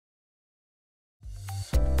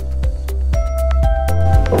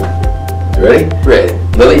Ready? Ready.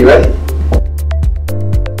 Lily, you ready?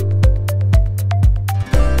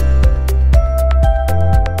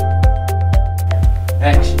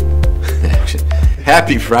 Action.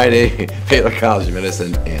 Happy Friday, Baylor College of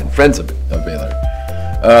Medicine and friends of Baylor.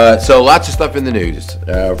 So lots of stuff in the news.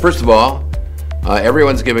 First of all,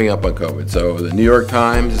 everyone's giving up on COVID. So the New York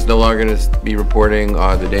Times is no longer going to be reporting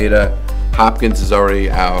the data. Hopkins is already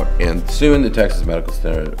out, and soon the Texas Medical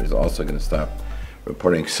Center is also going to stop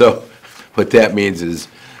reporting. So what that means is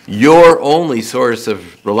your only source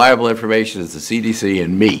of reliable information is the CDC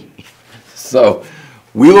and me. So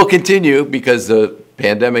we will continue because the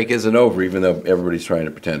pandemic isn't over, even though everybody's trying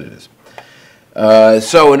to pretend it is.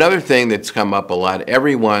 So another thing that's come up a lot,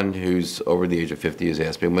 everyone who's over the age of 50 is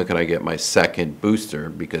asking, when can I get my second booster?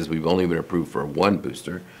 Because we've only been approved for one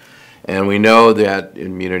booster. And we know that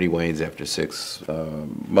immunity wanes after 6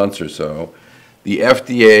 months or so. The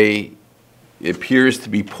FDA appears to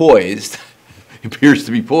be poised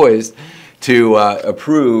to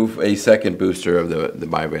approve a second booster of the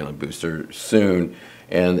bivalent booster soon,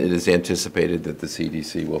 and it is anticipated that the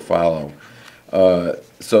CDC will follow.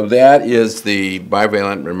 So that is the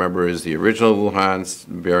bivalent, remember, is the original Wuhan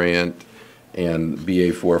variant and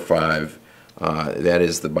BA.4/5. That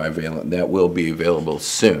is the bivalent. That will be available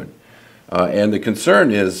soon. And the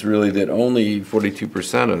concern is really that only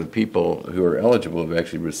 42% of the people who are eligible have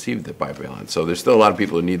actually received the bivalent. So there's still a lot of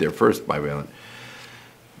people who need their first bivalent.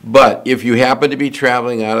 But if you happen to be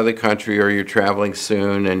traveling out of the country or you're traveling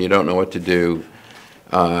soon and you don't know what to do,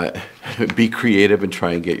 be creative and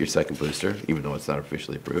try and get your second booster, even though it's not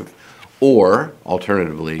officially approved. Or,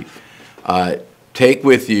 alternatively, take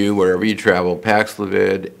with you, wherever you travel,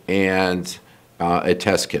 Paxlovid and a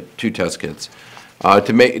test kit, 2 test kits,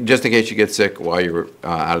 to make, just in case you get sick while you're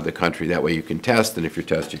out of the country. That way you can test, and if you're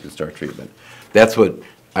tested, you can start treatment. That's what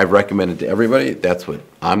I've recommended to everybody. That's what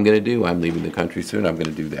I'm going to do. I'm leaving the country soon. I'm going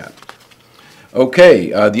to do that. Okay,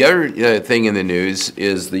 the other thing in the news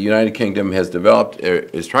is the United Kingdom has developed,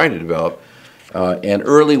 is trying to develop an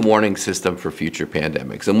early warning system for future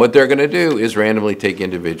pandemics. And what they're going to do is randomly take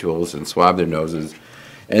individuals and swab their noses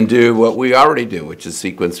and do what we already do, which is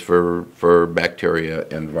sequence for bacteria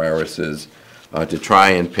and viruses to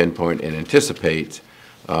try and pinpoint and anticipate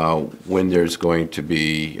when there's going to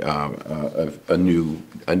be a new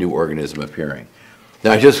organism appearing.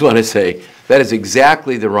 Now, I just want to say that is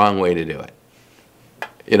exactly the wrong way to do it.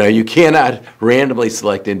 You know, you cannot randomly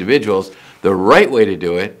select individuals. The right way to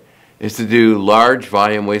do it is to do large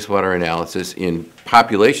volume wastewater analysis in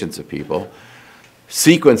populations of people,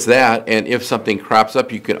 sequence that, and if something crops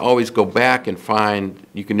up, you can always go back and find,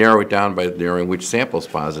 you can narrow it down by narrowing which sample is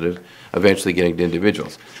positive, eventually getting to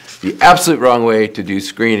individuals. The absolute wrong way to do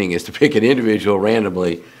screening is to pick an individual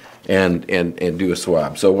randomly and do a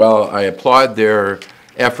swab. So while I applaud their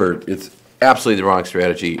effort, it's absolutely the wrong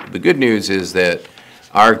strategy. The good news is that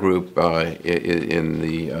our group in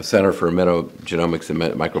the Center for Metagenomics and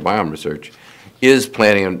Microbiome Research is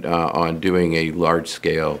planning on doing a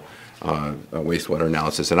large-scale wastewater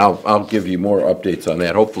analysis, and I'll give you more updates on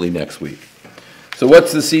that hopefully next week. So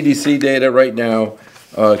what's the CDC data right now?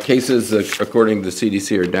 Cases, according to the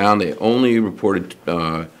CDC, are down. They only reported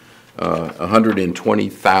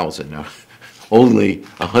 120,000. Now, only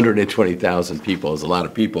 120,000 people is a lot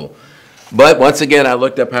of people. But once again, I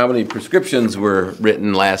looked up how many prescriptions were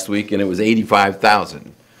written last week, and it was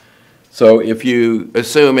 85,000. So if you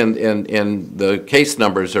assume, and the case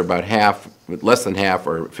numbers are about half, less than half,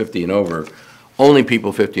 or 50 and over, only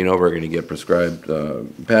people 50 and over are going to get prescribed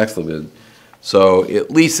Paxlovid. So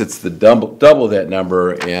at least it's the double that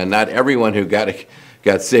number, and not everyone who got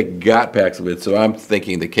sick got Paxlovid. So I'm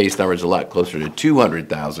thinking the case number is a lot closer to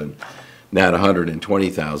 200,000. Not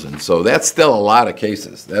 120,000. So that's still a lot of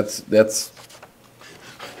cases. That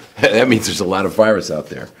means there's a lot of virus out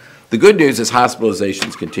there. The good news is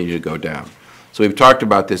hospitalizations continue to go down. So we've talked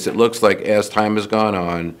about this. It looks like as time has gone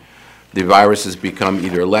on, the virus has become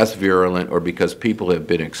either less virulent or because people have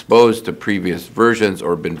been exposed to previous versions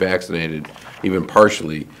or been vaccinated, even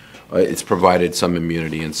partially, it's provided some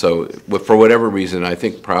immunity. And so for whatever reason, I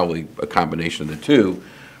think probably a combination of the two,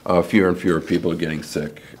 fewer and fewer people are getting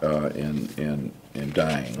sick and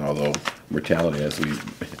dying. Although mortality,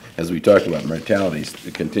 as we talked about, mortality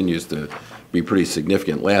continues to be pretty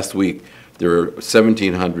significant. Last week there were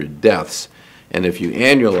 1,700 deaths, and if you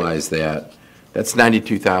annualize that, that's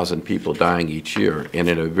 92,000 people dying each year. And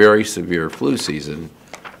in a very severe flu season,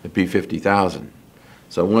 it'd be 50,000.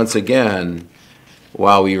 So once again,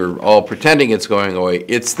 while we were all pretending it's going away,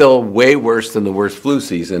 it's still way worse than the worst flu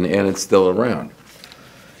season, and it's still around.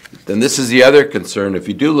 Then this is the other concern. If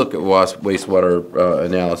you do look at wastewater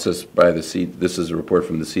analysis by this is a report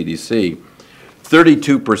from the CDC,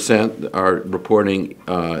 32% are reporting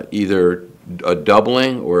either a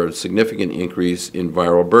doubling or a significant increase in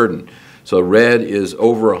viral burden. So red is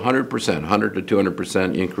over 100%, 100 to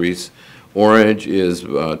 200% increase. Orange is 10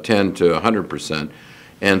 to 100%.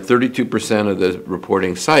 And 32% of the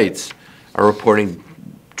reporting sites are reporting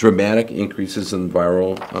dramatic increases in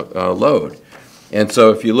viral load. And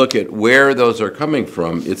so if you look at where those are coming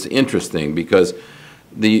from, it's interesting because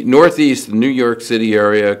the Northeast, New York City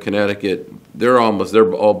area, Connecticut, they're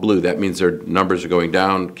all blue. That means their numbers are going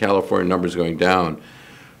down. California numbers are going down.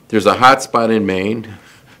 There's a hot spot in Maine.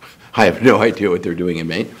 I have no idea what they're doing in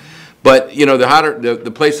Maine. But, you know,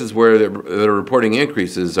 the places where they're reporting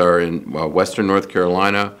increases are in western North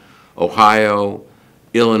Carolina, Ohio,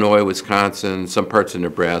 Illinois, Wisconsin, some parts of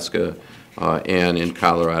Nebraska, and in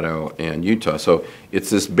Colorado and Utah. So it's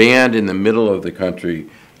this band in the middle of the country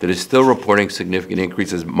that is still reporting significant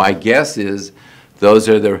increases. My guess is those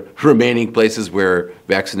are the remaining places where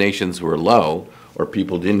vaccinations were low or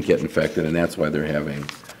people didn't get infected, and that's why they're having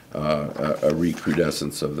a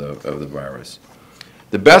recrudescence of the virus.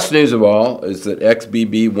 The best news of all is that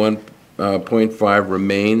XBB 1.5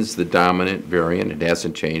 remains the dominant variant. It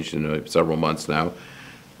hasn't changed in several months now.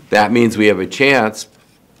 That means we have a chance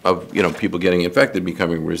of, you know, people getting infected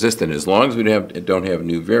becoming resistant. As long as we don't have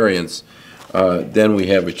new variants, then we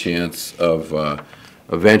have a chance of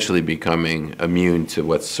eventually becoming immune to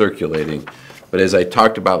what's circulating. But as I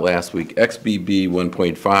talked about last week, XBB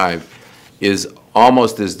 1.5 is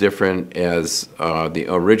almost as different as the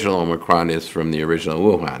original Omicron is from the original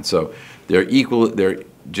Wuhan. So they're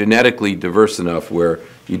genetically diverse enough where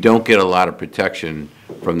you don't get a lot of protection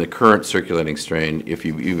from the current circulating strain if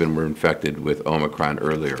you even were infected with Omicron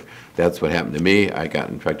earlier. That's what happened to me. I got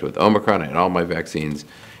infected with Omicron. I had all my vaccines,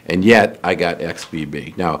 and yet I got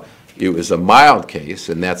XBB. Now, it was a mild case,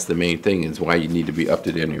 and that's the main thing, is why you need to be up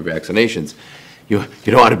to date on your vaccinations. You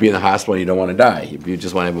don't want to be in the hospital and you don't want to die. If you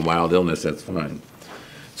just want to have a mild illness, that's fine.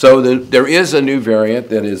 So there is a new variant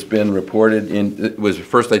that has been reported it was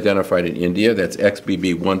first identified in India. That's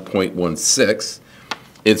XBB 1.16.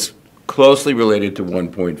 It's closely related to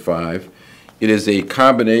 1.5. It is a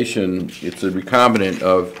combination, it's a recombinant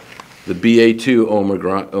of the BA2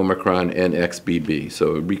 Omicron and XBB.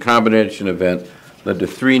 So a recombination event led to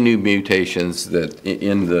 3 new mutations that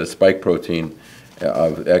in the spike protein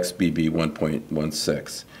of XBB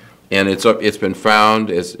 1.16. And it's been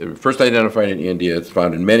found, as first identified in India, it's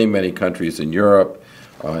found in many, many countries in Europe,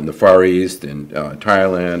 in the Far East, in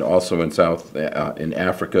Thailand, also in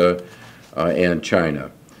Africa, and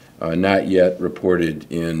China. Not yet reported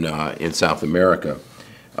in South America.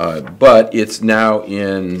 But it's now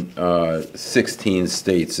in 16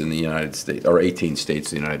 states in the United States, or 18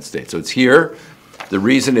 states in the United States. So it's here. The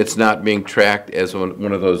reason it's not being tracked as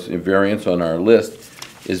one of those variants on our list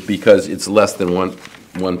is because it's less than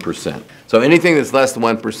 1%. So anything that's less than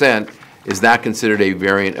 1% is not considered a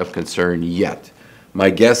variant of concern yet. My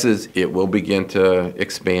guess is it will begin to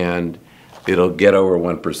expand. It'll get over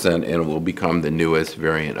 1% and it will become the newest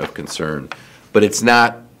variant of concern. But it's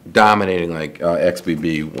not dominating like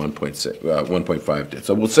XBB 1.5 did.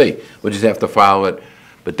 So we'll see. We'll just have to follow it.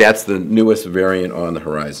 But that's the newest variant on the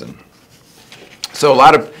horizon. So a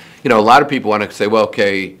lot of people want to say, well,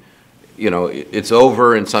 okay, it's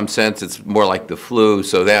over in some sense. It's more like the flu.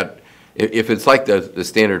 So that if it's like the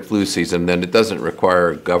standard flu season, then it doesn't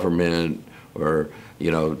require government or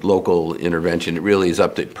local intervention. It really is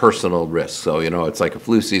up to personal risk. So it's like a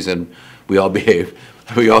flu season. We all behave.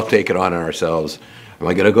 We all take it on ourselves. Am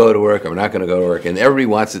I going to go to work? Am I not going to go to work? And everybody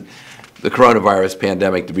wants the coronavirus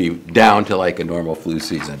pandemic to be down to like a normal flu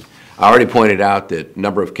season. I already pointed out that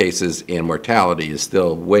number of cases and mortality is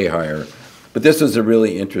still way higher. But this was a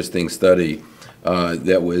really interesting study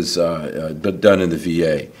that was done in the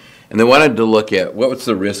VA. And they wanted to look at what was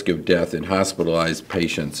the risk of death in hospitalized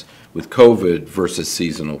patients with COVID versus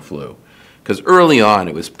seasonal flu. Because early on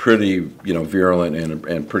it was pretty virulent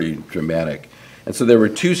and pretty dramatic. And so there were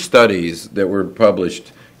 2 studies that were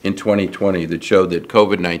published in 2020 that showed that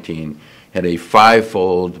COVID-19 had a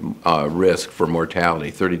 5-fold risk for mortality,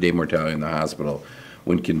 30-day mortality in the hospital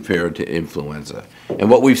when compared to influenza. And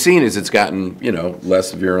what we've seen is it's gotten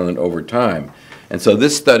less virulent over time. And so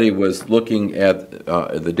this study was looking at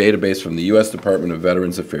the database from the U.S. Department of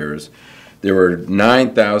Veterans Affairs. There were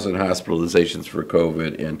 9,000 hospitalizations for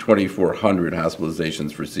COVID and 2,400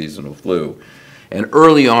 hospitalizations for seasonal flu. And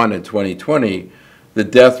early on in 2020, the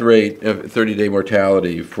death rate of 30-day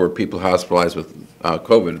mortality for people hospitalized with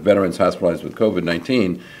COVID, veterans hospitalized with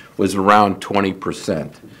COVID-19, was around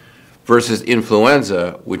 20%, versus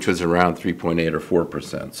influenza, which was around 3.8 or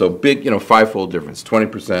 4%. So big, 5-fold difference,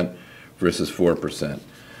 20% versus 4%.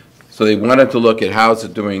 So they wanted to look at how's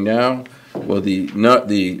it doing now. Well, the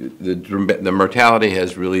mortality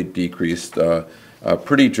has really decreased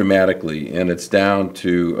pretty dramatically, and it's down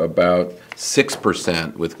to about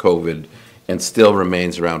 6% with COVID and still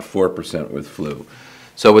remains around 4% with flu.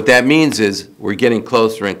 So what that means is we're getting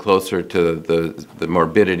closer and closer to the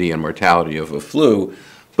morbidity and mortality of a flu,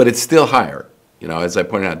 but it's still higher. You know, as I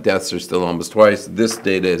pointed out, deaths are still almost twice. This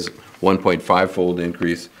data is 1.5-fold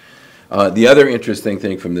increase. The other interesting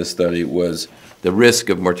thing from this study was the risk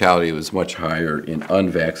of mortality was much higher in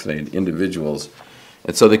unvaccinated individuals.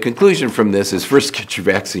 And so the conclusion from this is, first, get your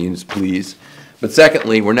vaccines, please. But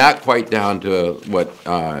secondly, we're not quite down to what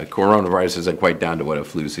coronavirus isn't quite down to what a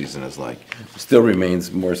flu season is like. It still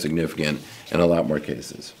remains more significant in a lot more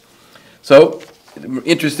cases. So,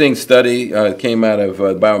 interesting study came out of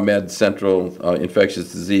Biomed Central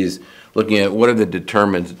Infectious Disease, looking at what are the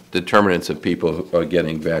determinants of people who are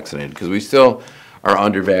getting vaccinated, because we still are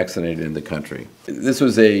under-vaccinated in the country. This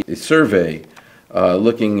was a survey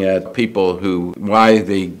looking at people why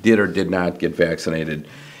they did or did not get vaccinated.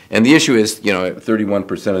 And the issue is,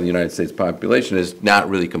 31% of the United States population has not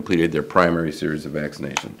really completed their primary series of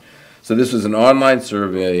vaccination. So this was an online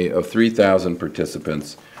survey of 3,000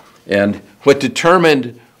 participants. And what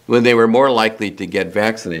determined when they were more likely to get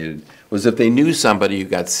vaccinated was if they knew somebody who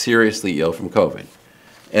got seriously ill from COVID.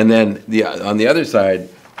 And then on the other side,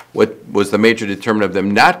 what was the major determinant of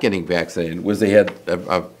them not getting vaccinated was they had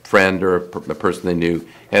a friend or a person they knew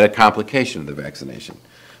had a complication of the vaccination.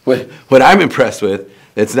 What I'm impressed with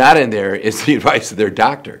that's not in there is the advice of their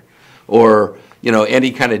doctor or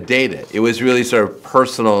any kind of data. It was really sort of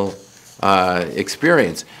personal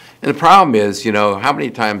experience. And the problem is, how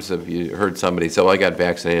many times have you heard somebody say, well, I got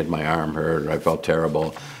vaccinated, my arm hurt, or I felt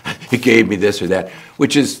terrible, it gave me this or that,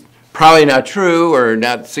 which is probably not true or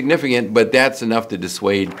not significant, but that's enough to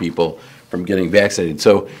dissuade people from getting vaccinated.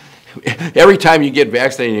 So every time you get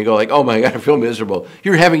vaccinated, you go like, oh my God, I feel miserable.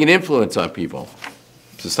 You're having an influence on people.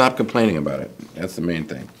 So stop complaining about it. That's the main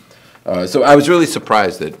thing. So I was really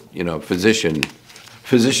surprised that,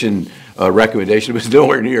 physician recommendation was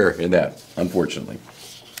nowhere near in that, unfortunately.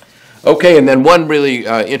 Okay, and then one really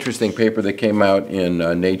interesting paper that came out in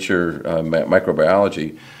Nature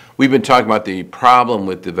Microbiology. We've been talking about the problem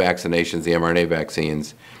with the vaccinations, the mRNA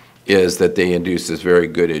vaccines, is that they induce this very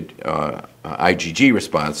good IgG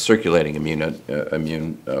response, circulating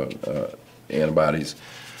immune antibodies,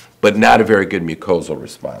 but not a very good mucosal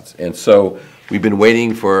response. And so we've been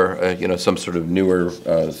waiting for some sort of newer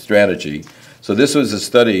strategy. So this was a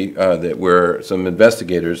study where some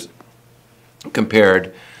investigators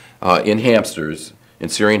compared in hamsters, in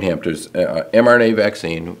Syrian hamsters, mRNA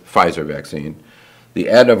vaccine, Pfizer vaccine, the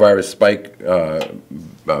adenovirus spike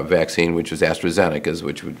vaccine, which is AstraZeneca's,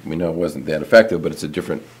 which we know wasn't that effective, but it's a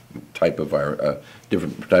different type of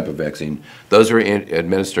vaccine. Those were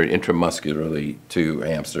administered intramuscularly to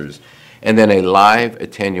hamsters, and then a live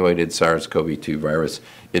attenuated SARS-CoV-2 virus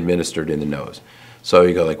administered in the nose. So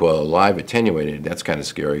you go like, well, live attenuated, that's kind of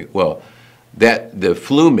scary. Well, the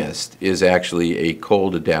FluMist is actually a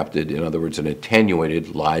cold-adapted, in other words, an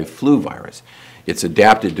attenuated live flu virus. It's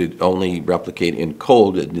adapted to only replicate in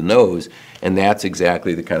cold in the nose, and that's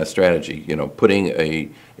exactly the kind of strategy. Putting a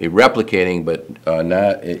replicating but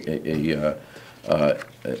not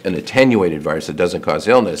an attenuated virus that doesn't cause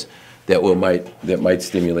illness that might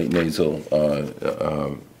stimulate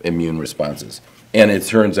nasal immune responses. And it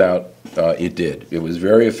turns out it did. It was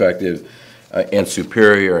very effective and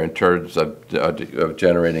superior in terms of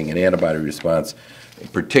generating an antibody response,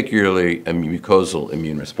 particularly a mucosal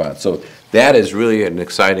immune response. So that is really an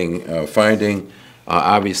exciting finding.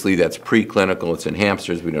 Obviously, that's preclinical. It's in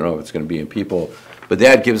hamsters. We don't know if it's going to be in people. But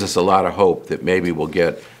that gives us a lot of hope that maybe we'll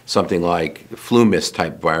get something like FluMist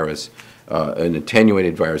type virus, an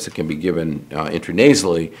attenuated virus that can be given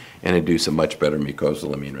intranasally and induce a much better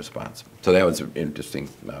mucosal immune response. So that was an interesting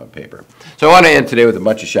paper. So I want to end today with a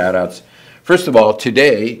bunch of shout-outs. First of all,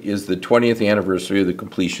 today is the 20th anniversary of the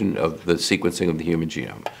completion of the sequencing of the human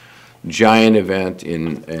genome. Giant event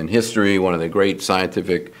in history, one of the great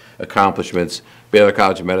scientific accomplishments. Baylor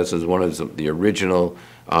College of Medicine is one of the original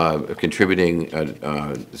contributing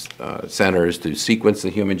centers to sequence the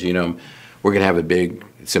human genome. We're going to have a big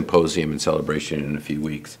symposium and celebration in a few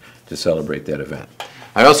weeks to celebrate that event.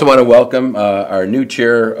 I also want to welcome our new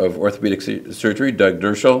chair of orthopedic surgery, Doug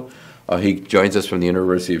Dershel. He joins us from the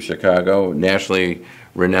University of Chicago, nationally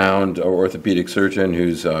renowned orthopedic surgeon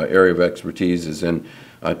whose area of expertise is in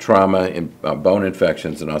trauma and bone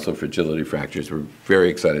infections and also fragility fractures. We're very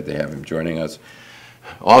excited to have him joining us.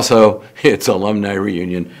 Also, it's alumni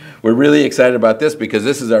reunion. We're really excited about this because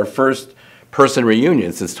this is our first in-person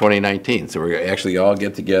reunion since 2019. So we're actually all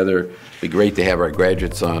get together. It'd be great to have our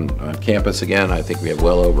graduates on campus again. I think we have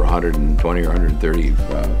well over 120 or 130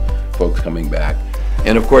 folks coming back.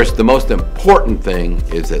 And of course, the most important thing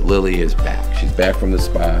is that Lily is back. She's back from the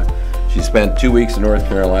spa. She spent 2 weeks in North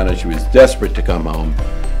Carolina. She was desperate to come home,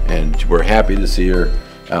 and we're happy to see her.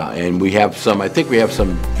 And we have I think we have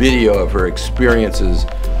some video of her experiences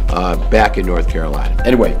back in North Carolina.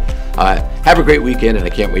 Anyway, have a great weekend, and I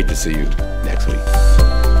can't wait to see you next week.